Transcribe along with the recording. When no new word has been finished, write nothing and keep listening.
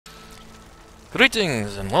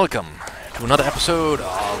Greetings and welcome to another episode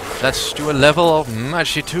of Let's Do a Level of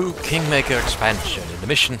Majesty 2 Kingmaker expansion in the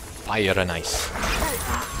mission Fire and Ice.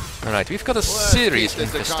 Alright, we've got a serious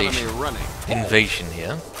infestation invasion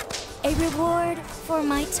here. A reward for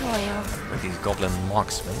my toil. With these goblin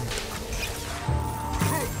marksmen.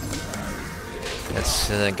 Let's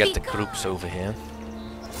get the groups over here.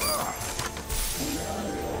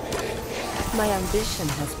 My ambition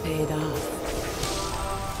has paid off.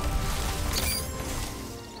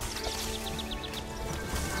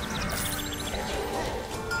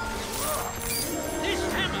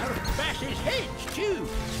 His heads too.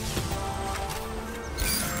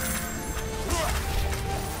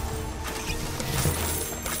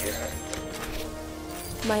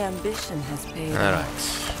 My ambition has paid off. Alright.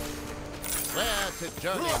 Where to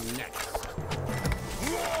journey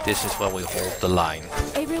next? This is where we hold the line.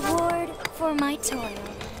 A reward for my toil.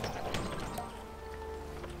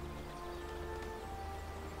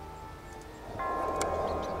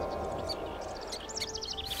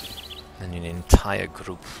 And an entire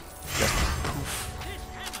group. Just poof.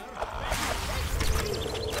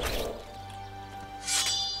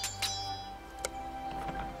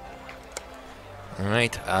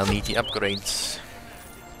 Alright, I'll need the upgrades.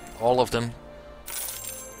 All of them.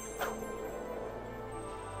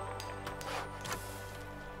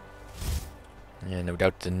 Yeah, no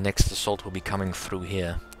doubt the next assault will be coming through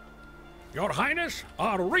here. Your Highness,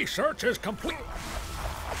 our research is complete.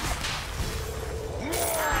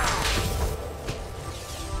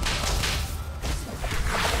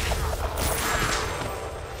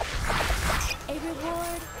 A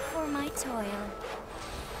reward for my toil.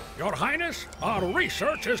 Your Highness, our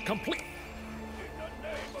research is complete.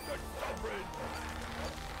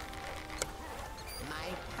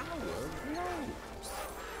 My power grows.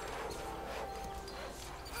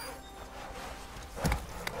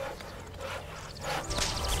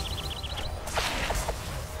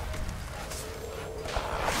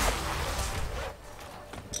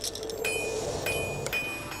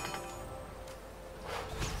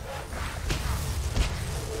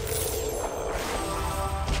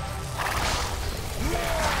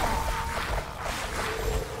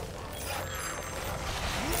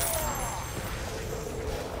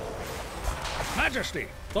 Majesty,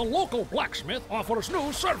 the local blacksmith offers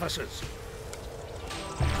new services.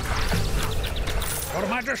 Your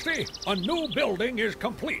Majesty, a new building is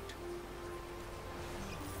complete.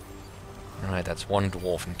 Alright, that's one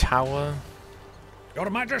dwarven tower. Your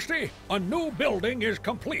Majesty, a new building is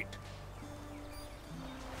complete.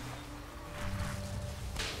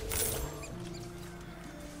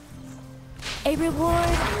 A reward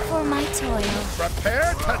for my toil.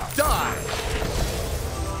 Prepare to die.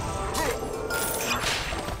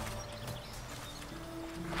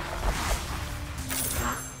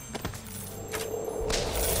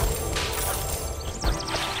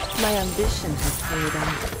 My ambition has paid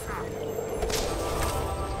off.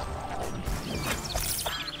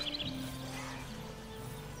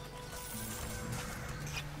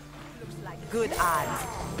 Looks like good odds.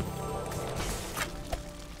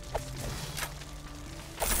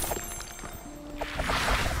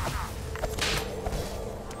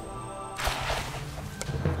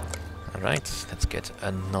 Alright, let's get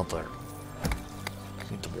another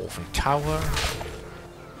dwarven tower.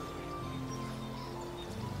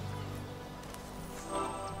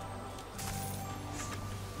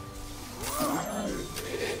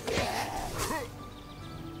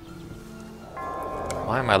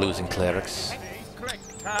 Why am I losing clerics?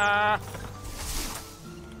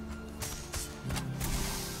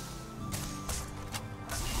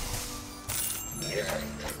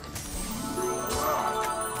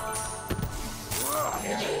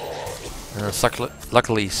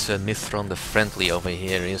 Luckily, Mithron the Friendly over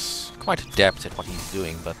here is quite adept at what he's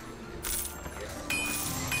doing, but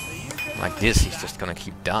like this, he's just gonna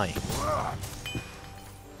keep dying.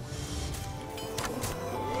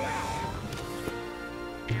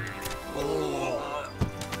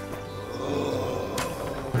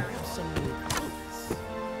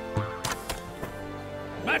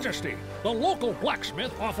 Majesty, the local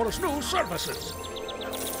blacksmith offers new services.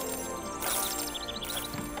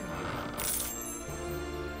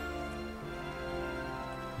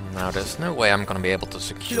 Now, there's no way I'm gonna be able to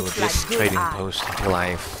secure Looks this like good trading eye. post until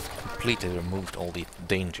I've completely removed all the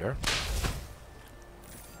danger.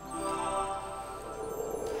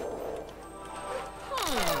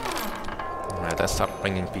 Alright, let's start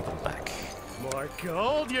bringing people back. More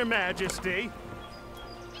gold, Your Majesty.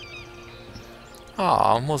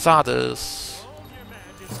 Ah, mozadas. Your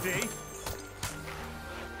Majesty.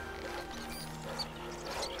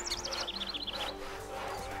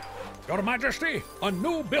 Your Majesty, a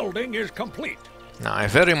new building is complete. Now, I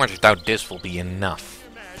very much doubt this will be enough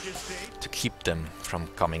Majesty. to keep them from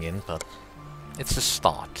coming in, but it's a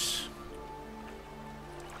start.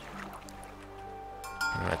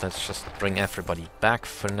 Alright, let's just bring everybody back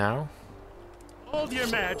for now. Hold your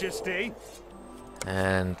Majesty.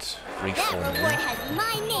 And reform them. has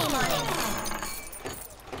my name on it.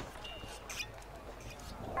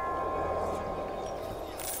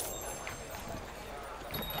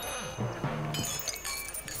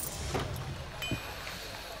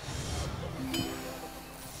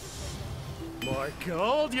 More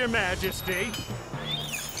gold, your Majesty.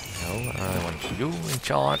 No, I want you in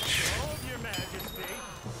charge. Hold your Majesty.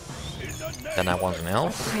 Then I want an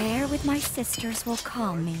elf. Prayer with my sisters will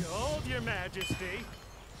calm me. Hold your Majesty.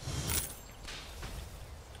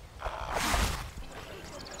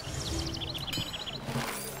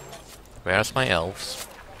 Where's my elves?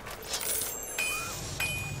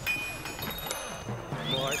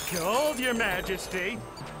 More gold, your Majesty.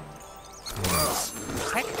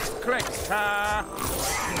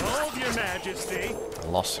 Hold your Majesty.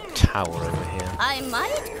 Lost tower over here. I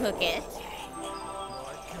might cook it.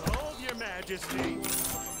 Hold your Majesty.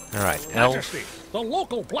 Alright, elf. Majesty, the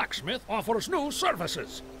local blacksmith offers new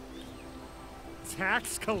services.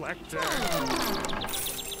 Tax collector.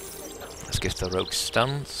 Let's give the rogues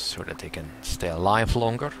stuns so that they can stay alive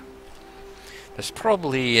longer. There's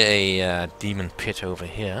probably a demon pit over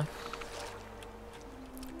here.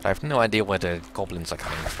 But I have no idea where the goblins are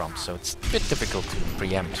coming from, so it's a bit difficult to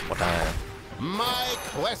preempt My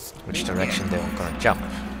quest which direction they're gonna jump.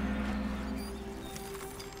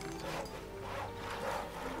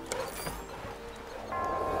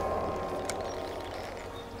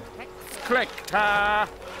 Collector.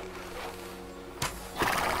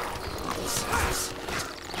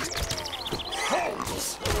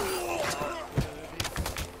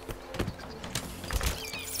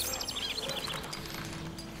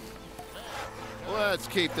 Let's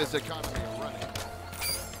keep this economy running.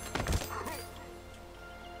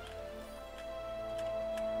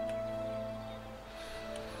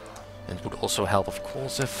 It would also help, of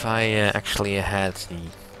course, if I actually had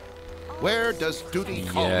Where does duty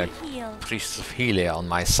call the me? Heal. Priests of Helia on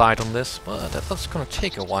my side on this, but that's gonna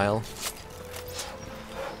take a while.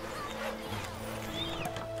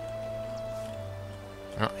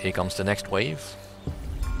 Oh, here comes the next wave.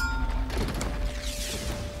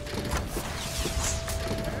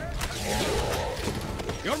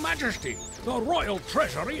 Your Majesty, the royal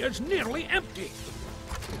treasury is nearly empty.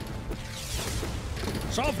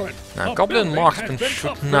 Sovereign, Now, a Goblin building Marksmen has been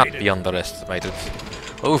should not upgraded. be underestimated.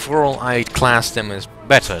 Overall, I class them as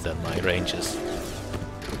better than my rangers.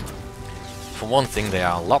 For one thing, they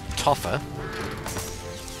are a lot tougher,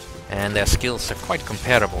 and their skills are quite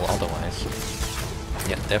comparable otherwise.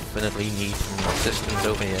 Yeah, definitely need some assistance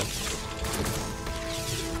over here.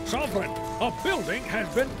 Sovereign, a building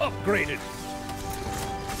has been upgraded.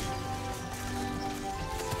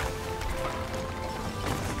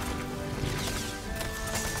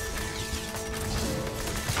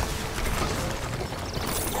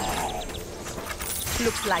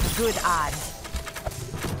 Looks like good odds.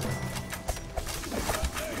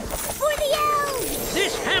 For the elves!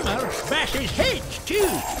 This hammer bashes heads too.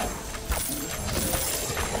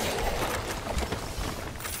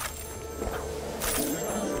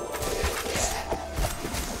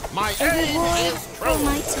 My aim Reward is for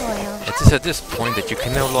my toil. It is at this point that you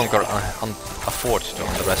can no longer afford to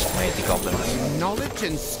underestimate the goblins. knowledge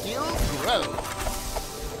and skill grow.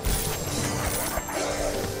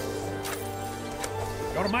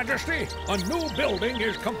 Your Majesty, a new building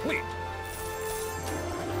is complete.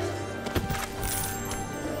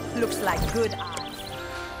 Looks like good odds.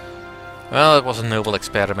 Well, it was a noble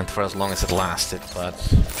experiment for as long as it lasted, but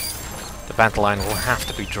the battle line will have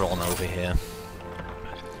to be drawn over here.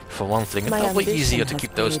 For one thing, My it'll be ambition easier to has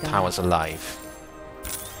keep those paid off. towers alive.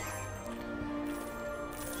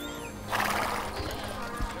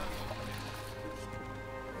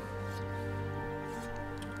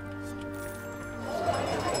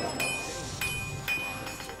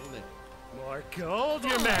 More gold,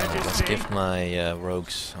 your Let's Majesty. give my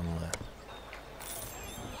rogues some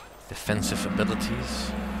defensive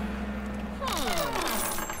abilities.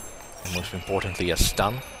 And most importantly, a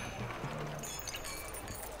stun.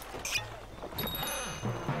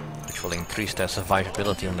 Which will increase their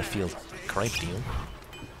survivability on the field a great deal.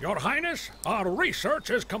 Your Highness, our research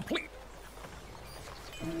is complete.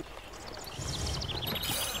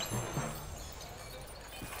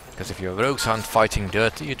 Because if your rogues aren't fighting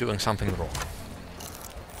dirty, you're doing something wrong.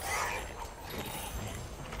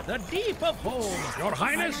 The deep of home. Your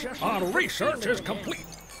Highness, our research is complete.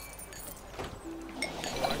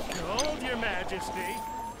 Majesty.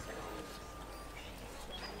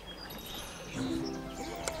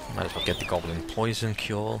 Might as well get the Goblin Poison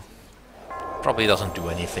Cure. Probably doesn't do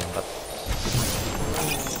anything, but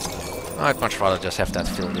I'd much rather just have that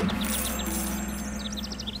filled in.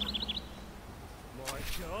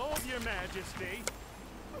 Your Majesty.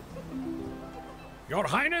 Your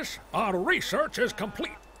Highness, our research is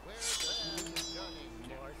complete.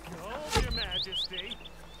 Your Majesty.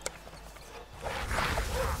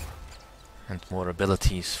 And more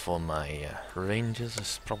abilities for my rangers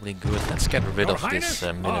is probably good. Let's get rid Your of Highness, this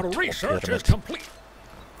our Minotaur research is pyramid. complete.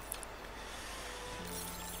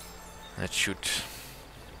 That should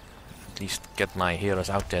at least get my heroes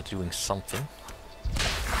out there doing something.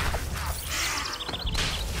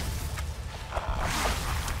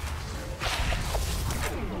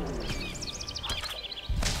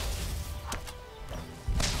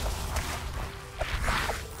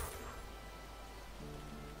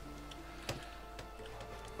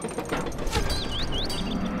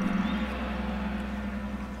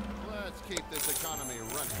 Let's keep this economy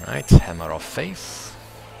running. Right, Hammer of Faith.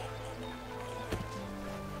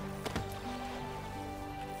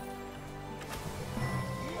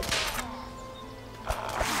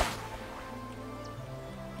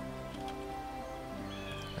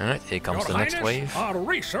 Alright, here comes Your the next Highness, wave. our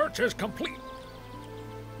research is complete.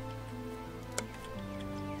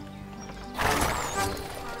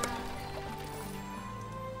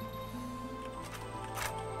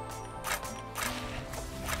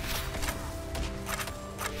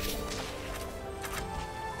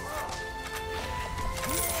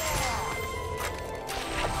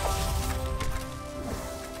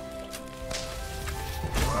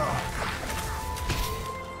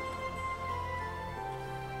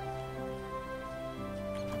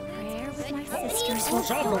 Prayer with my sisters will call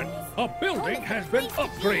Sovereign, me. a building has been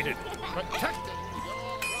upgraded. Protecting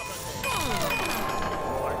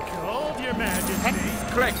Hold your Majesty.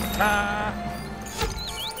 Click.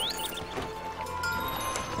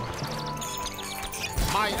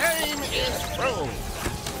 my aim is true.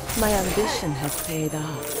 My ambition has paid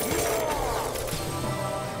off.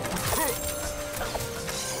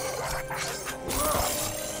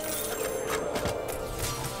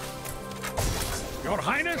 Your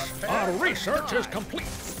Highness, our research is complete.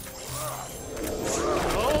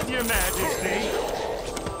 Hold your Majesty.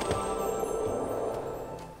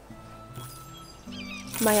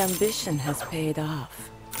 My ambition has paid off.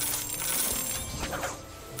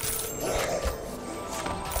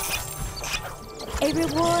 A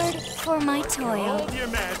reward for my toil. Hold your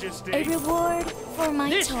Majesty. A reward for my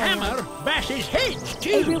This toil. hammer bashes heads A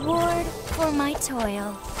too. reward for my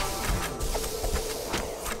toil.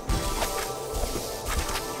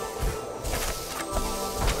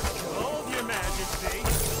 Hold your Majesty.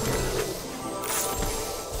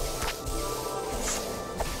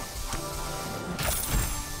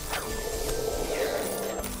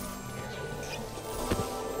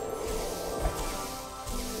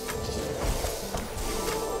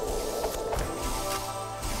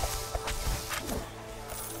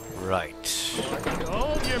 Right.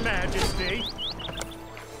 Hold your Majesty.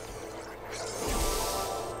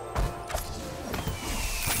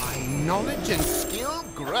 My knowledge and skill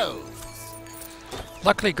grows.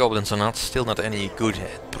 Luckily, goblins are still not any good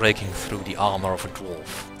at breaking through the armor of a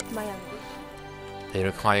dwarf. My ambition. They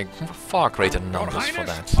require far greater Your numbers for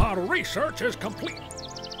Highness, that. our research is complete.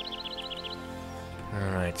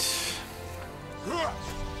 Alright.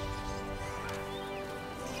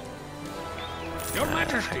 Your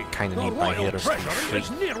Majesty, kinda the need my royal heroes to be treasury free.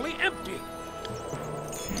 is nearly empty.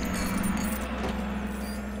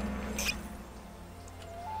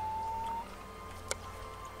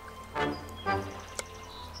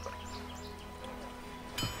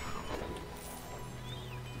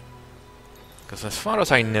 Because as far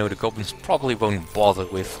as I know, the goblins probably won't bother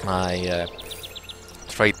with my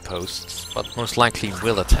trade posts, but most likely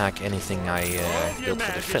will attack anything I Hold your build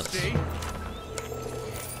for defense. Majesty.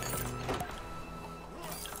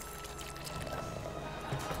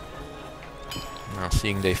 Now,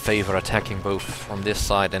 seeing they favor attacking both from this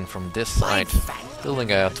side and from this side,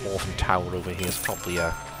 building a dwarven tower over here is probably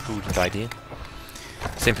a prudent idea.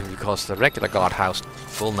 Simply because the regular guardhouse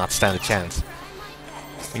will not stand a chance.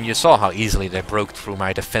 I mean, you saw how easily they broke through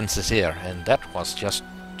my defenses here, and that was just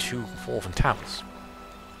 2 dwarven towers.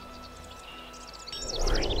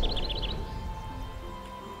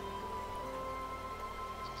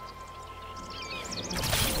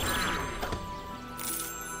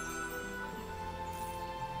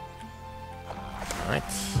 Right,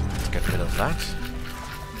 let's get rid of that.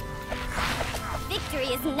 Victory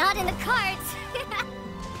is not in the cards.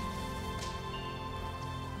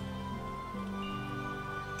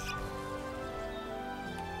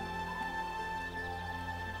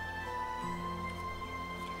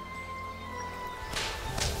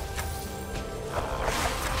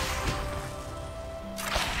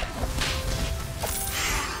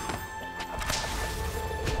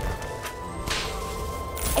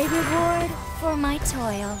 reward for my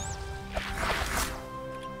toil.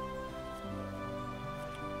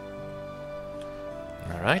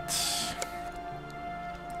 Alright.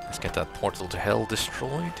 Let's get that portal to hell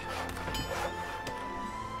destroyed.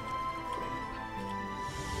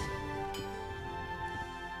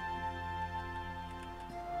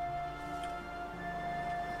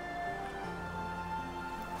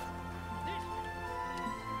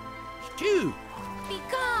 Stew! Be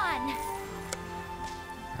gone!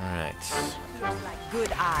 Alright. Looks like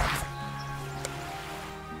good odds.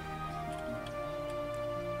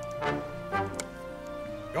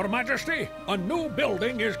 Your Majesty, a new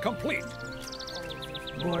building is complete.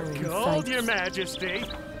 Cold, Your Majesty.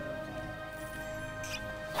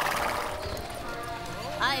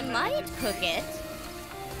 I might cook it.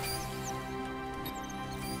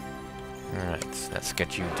 Alright, let's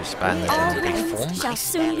get you disbanded All into big wounds form. shall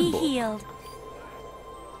soon be healed.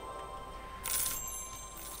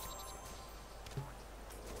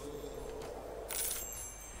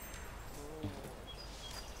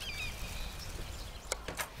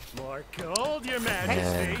 More cold, Your And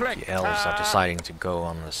Majesty. the elves are deciding to go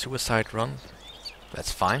on a suicide run.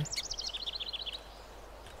 That's fine.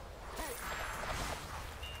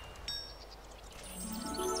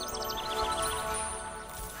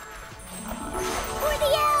 For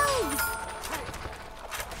the elves!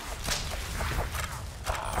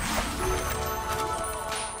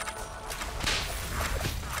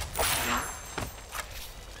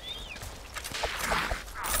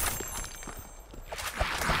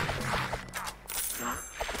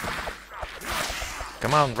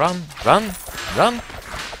 Come on, run, run, run,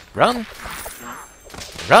 run,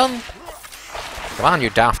 run! Come on, you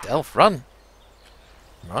daft elf, run!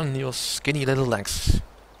 Run your skinny little legs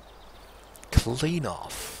clean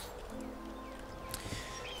off.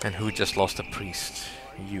 And who just lost a priest?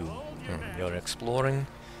 You. You're exploring.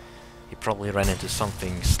 You probably ran into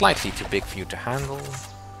something slightly too big for you to handle.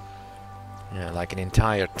 Yeah, like an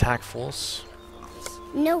entire attack force.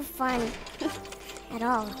 No fun. At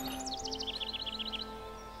all.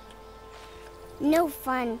 No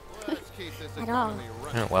fun. Let's keep this At all. economy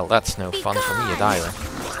running. Oh, well, that's no fun for me either.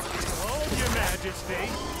 Cold, Your Majesty.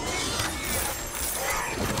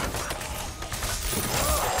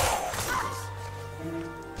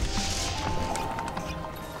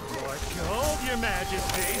 More cold, Your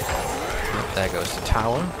Majesty. There goes the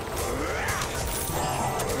tower.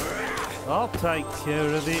 I'll take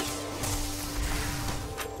care of it.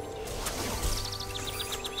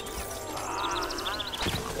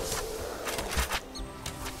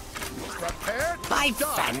 My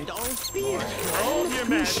Fandol spear. Cold, Your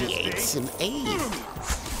Appreciate Majesty. some aid.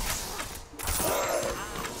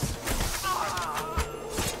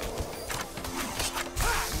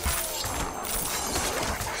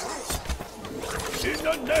 In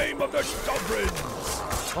the name of the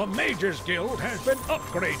sovereigns, a Mages Guild has been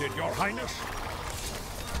upgraded, Your Highness.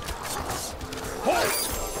 Halt!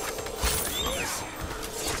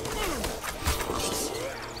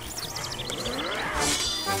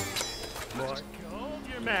 More cold,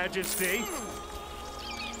 Your Majesty.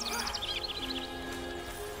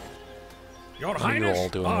 Your What are you all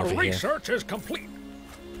Highness, doing our over here? research is complete.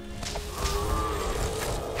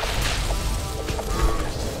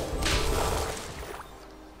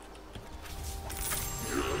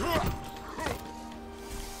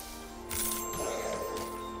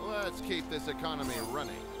 Let's keep this economy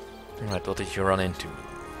running. Right, what did you run into?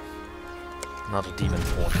 Another demon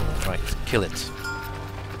portal. Right, kill it.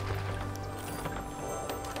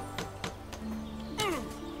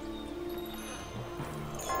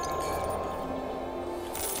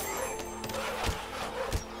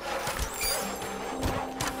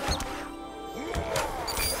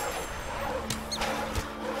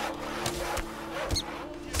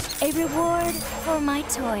 A reward for my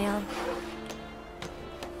toil.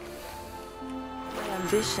 My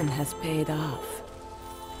ambition has paid off.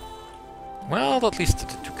 Well, at least it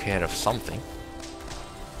took care of something.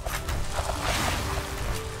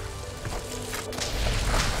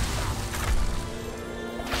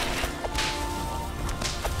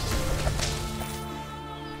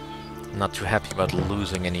 Not too happy about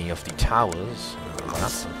losing any of the towers.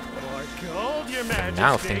 Well, More cold, Your Majesty.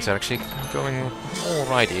 now things are actually going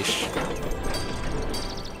alright-ish.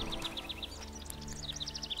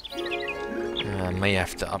 May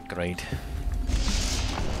have to upgrade.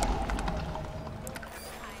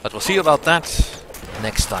 But we'll see about that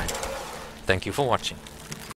next time. Thank you for watching.